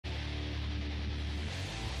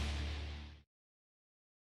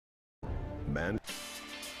Man.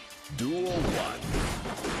 Duel 1.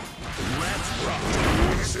 Let's rock.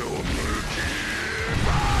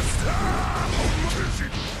 Master.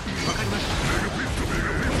 わかりました。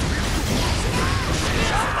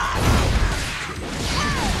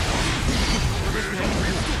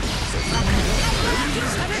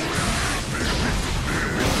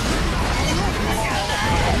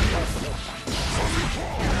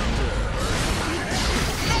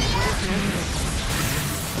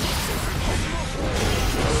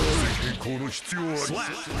この必要あり。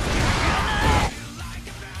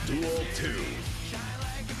Duel 2.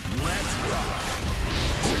 Let's rock.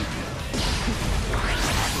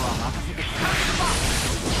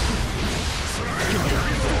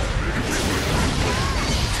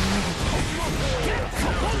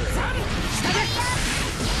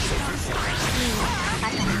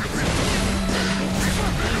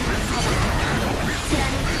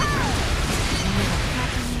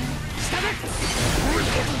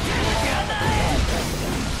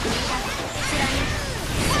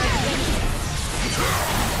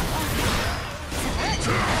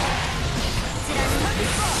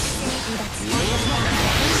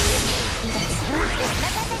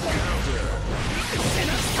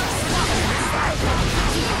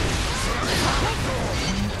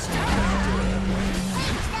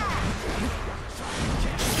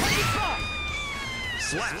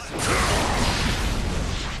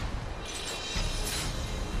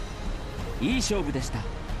 いい勝負でした。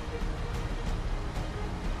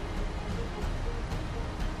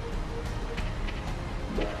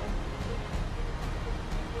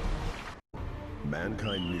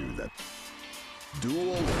Mankind knew that.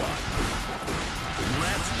 Duel 1.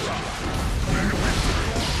 Let's rock.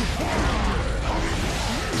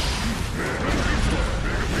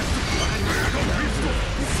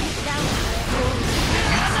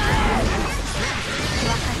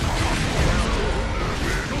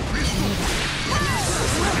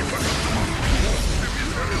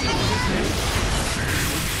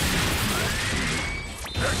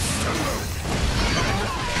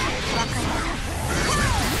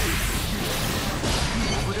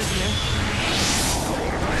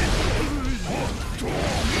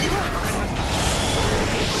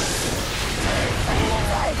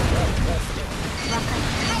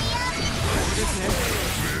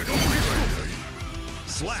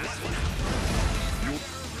 Slap.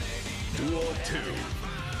 Duel 2.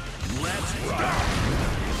 Let's rock.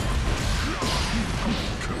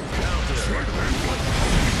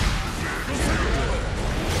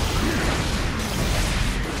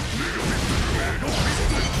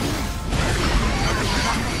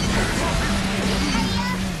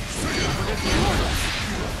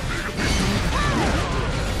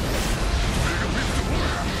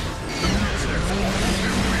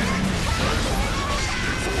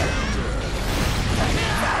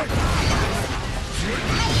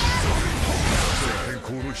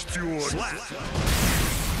 Slap.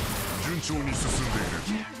 順調に進んでいる。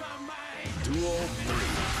Duel 3.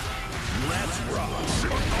 Let's rock.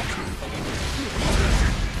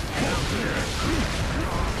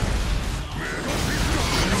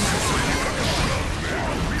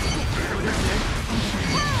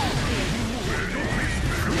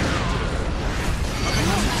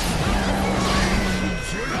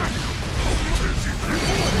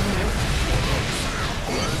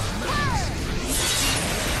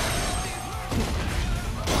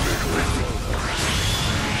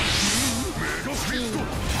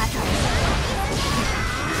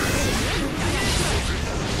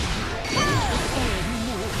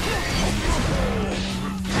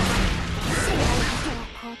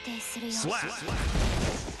 Slap.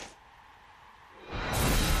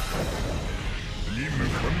 任務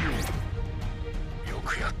完了。よ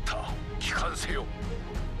くやった。帰還せよ。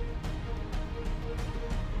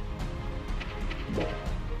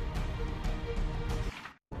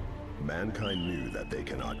Mankind knew that they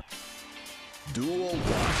cannot. Duel 1.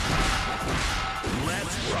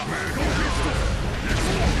 Let's rock.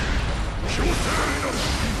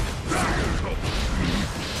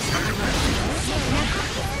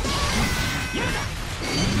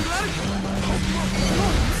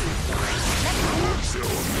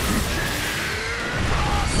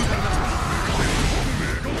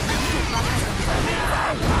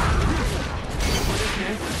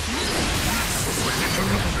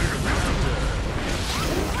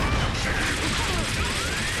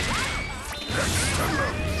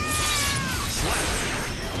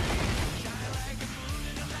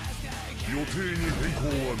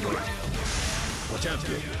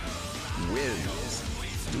 Champion wins.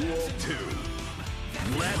 Duel 2.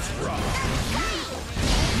 Let's rock.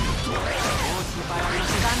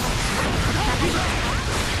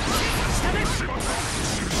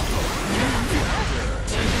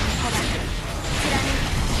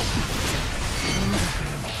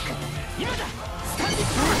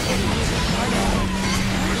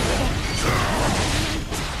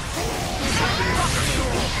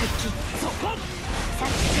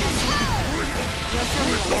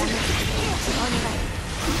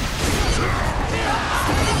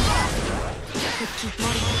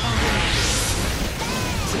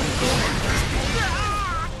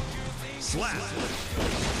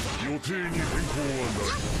 予定に変更はない。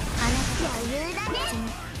余裕だね。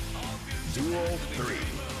 Duel 3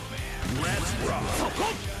 Let's rock そこ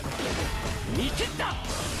見切った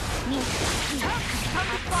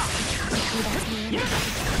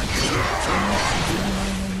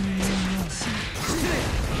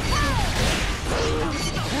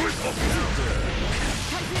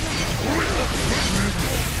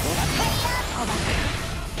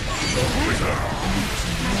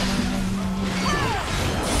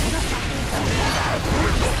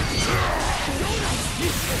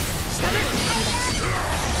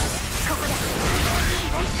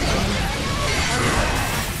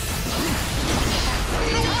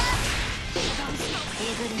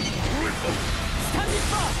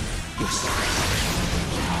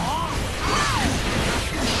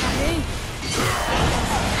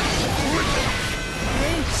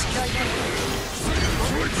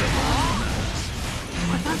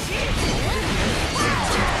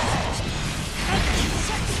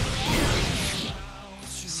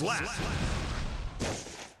Slap.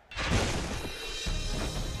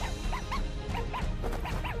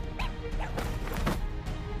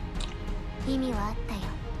 意味はあったよ。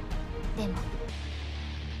でも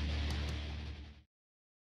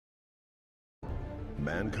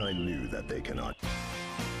Mankind knew that they cannot.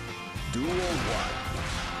 Duel 1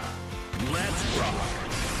 Let's rock.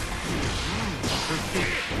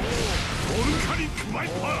 Volcanic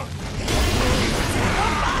Viper.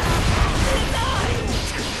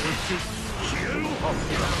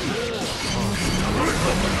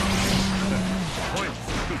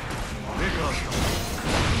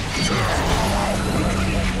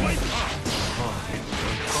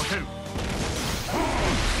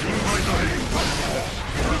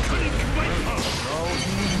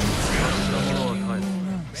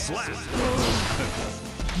 Slap.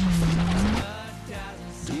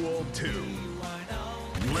 Duel 2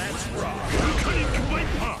 Let's rock. Volcanic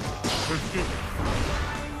Viper.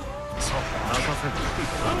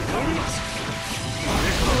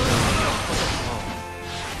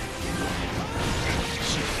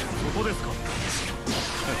 ここですか。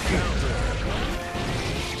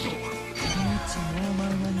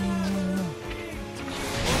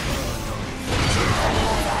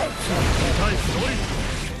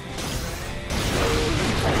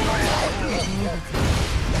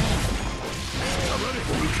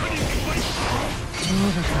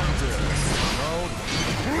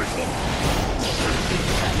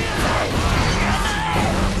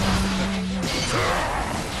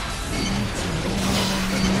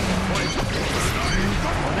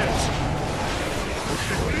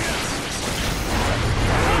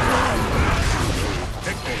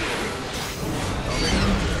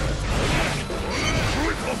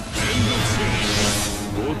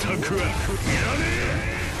オタクはいらねえ。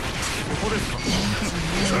ここですか。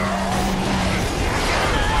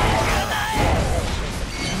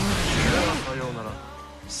さようなら。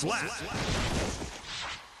Slap.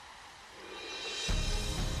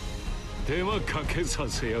 手間かけさ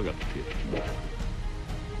せやがって。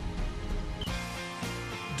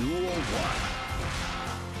Duel 1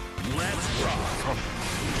 Let's rock.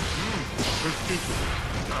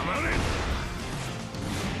 黙れ。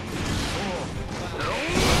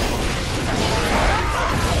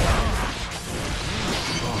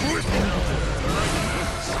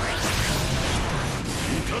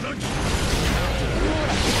いただき。こ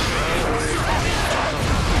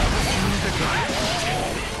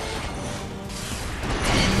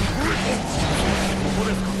こ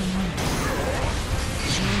ですか。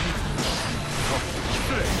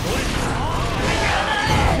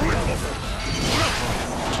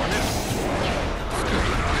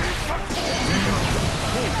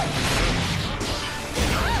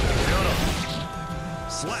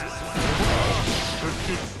Slap.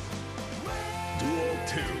 Duel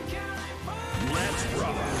 2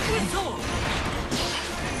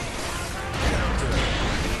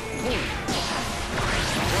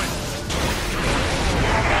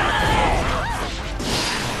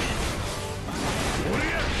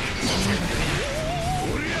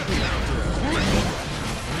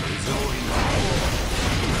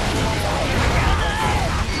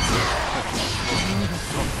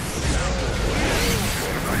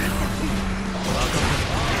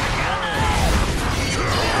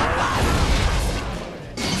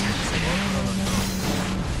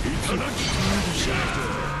 Slap.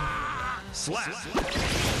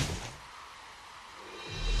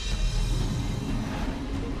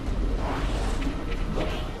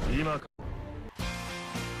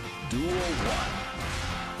 Duel 1.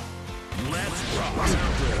 Let's rock.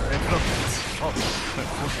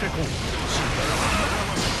 そしてこう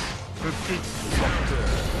復帰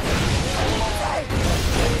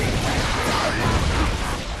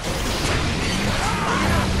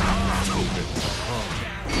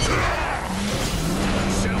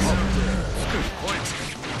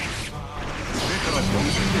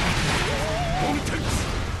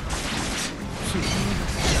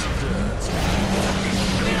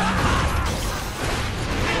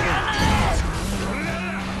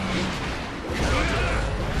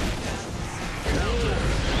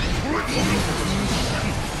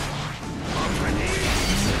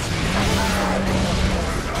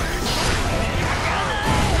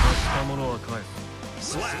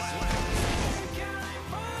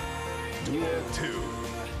Duel 2.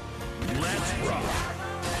 Let's rock.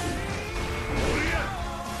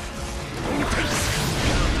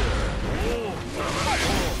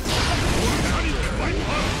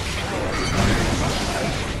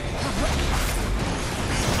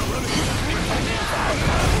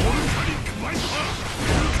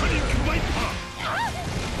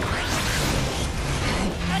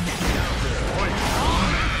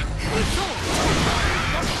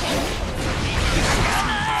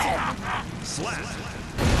 Slap.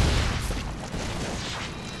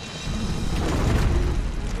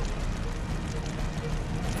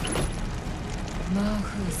 マフ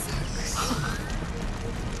作詞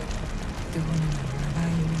どんな習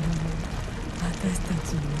い物も私た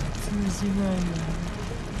ちには通じないわ。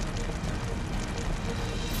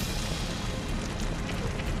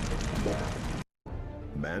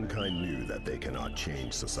Mankind knew that they cannot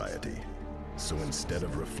change society. So instead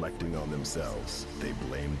of reflecting on themselves, they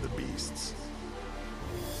blamed the beasts.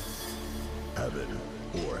 Heaven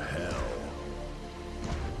or hell.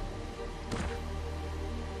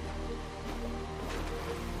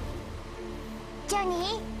 ジョニ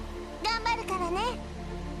ー頑張るからね。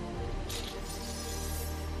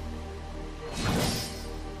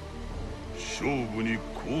勝負に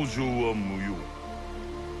向上は無用。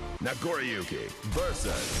Nagoriyuki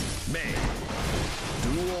versus Mei.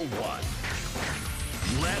 Duel 1.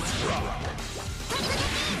 Let's rock.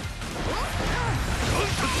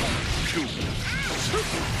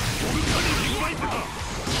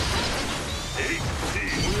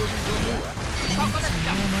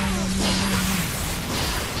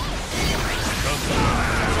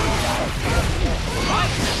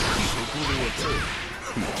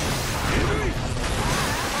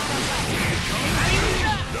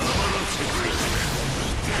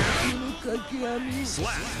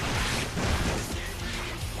 Slap.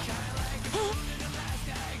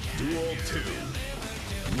 Duel 2.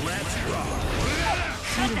 Let's rock.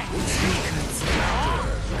 Slap.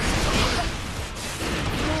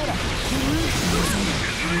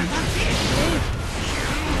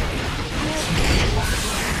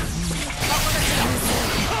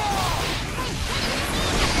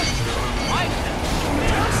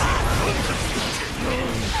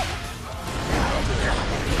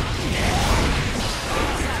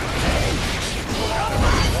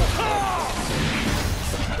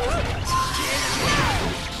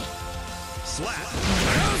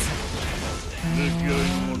 出来合いの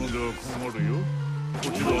ものでは困るよ。こち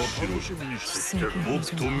らは楽しみにしてきてる。もっ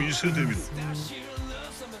と見せてみろ。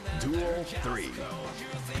Duel 3.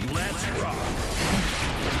 Let's rock.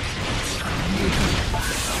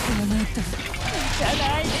 あなたじゃ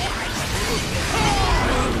ないで。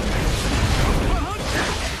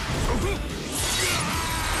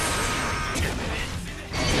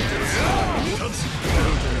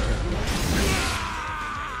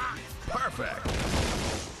Perfect.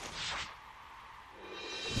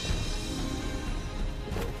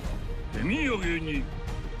 手土産に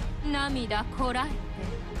涙こらえて。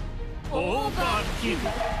オーバーキル。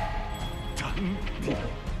ダンデ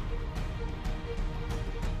ィ